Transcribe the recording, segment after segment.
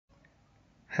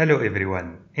Hello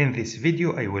everyone, in this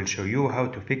video I will show you how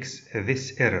to fix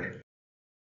this error.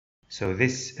 So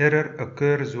this error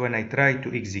occurs when I try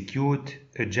to execute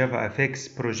a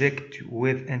JavaFX project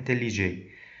with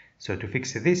IntelliJ. So to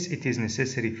fix this, it is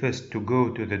necessary first to go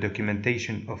to the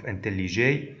documentation of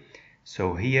IntelliJ.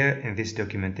 So here in this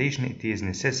documentation it is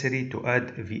necessary to add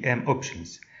VM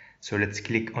options. So let's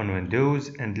click on Windows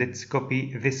and let's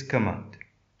copy this command.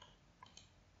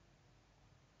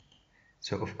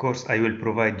 So of course I will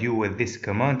provide you with this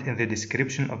command in the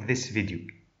description of this video.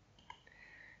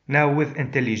 Now with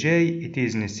IntelliJ it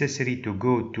is necessary to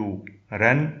go to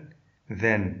Run,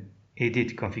 then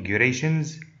Edit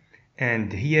Configurations,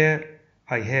 and here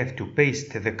I have to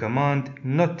paste the command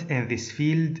not in this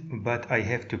field, but I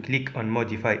have to click on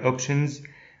Modify Options,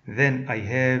 then I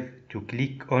have to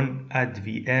click on Add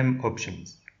VM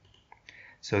Options.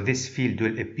 So this field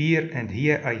will appear and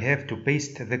here I have to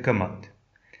paste the command.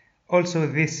 Also,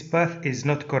 this path is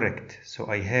not correct, so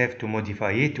I have to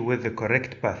modify it with the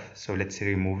correct path. So let's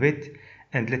remove it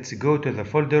and let's go to the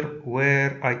folder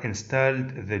where I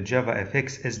installed the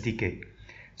JavaFX SDK.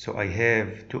 So I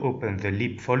have to open the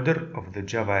lib folder of the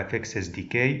JavaFX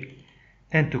SDK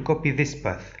and to copy this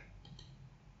path.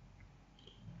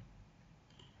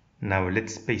 Now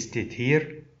let's paste it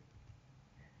here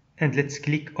and let's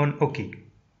click on OK.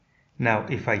 Now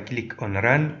if I click on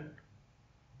Run,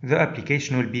 the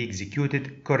application will be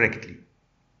executed correctly.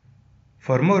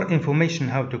 For more information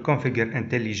how to configure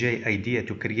IntelliJ IDEA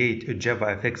to create a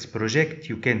JavaFX project,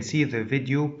 you can see the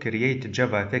video Create a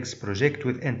JavaFX project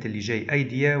with IntelliJ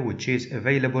IDEA, which is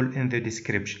available in the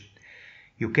description.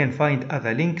 You can find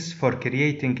other links for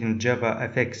creating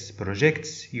JavaFX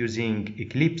projects using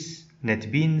Eclipse,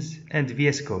 NetBeans, and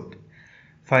VS Code.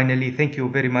 Finally, thank you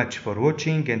very much for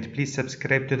watching and please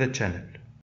subscribe to the channel.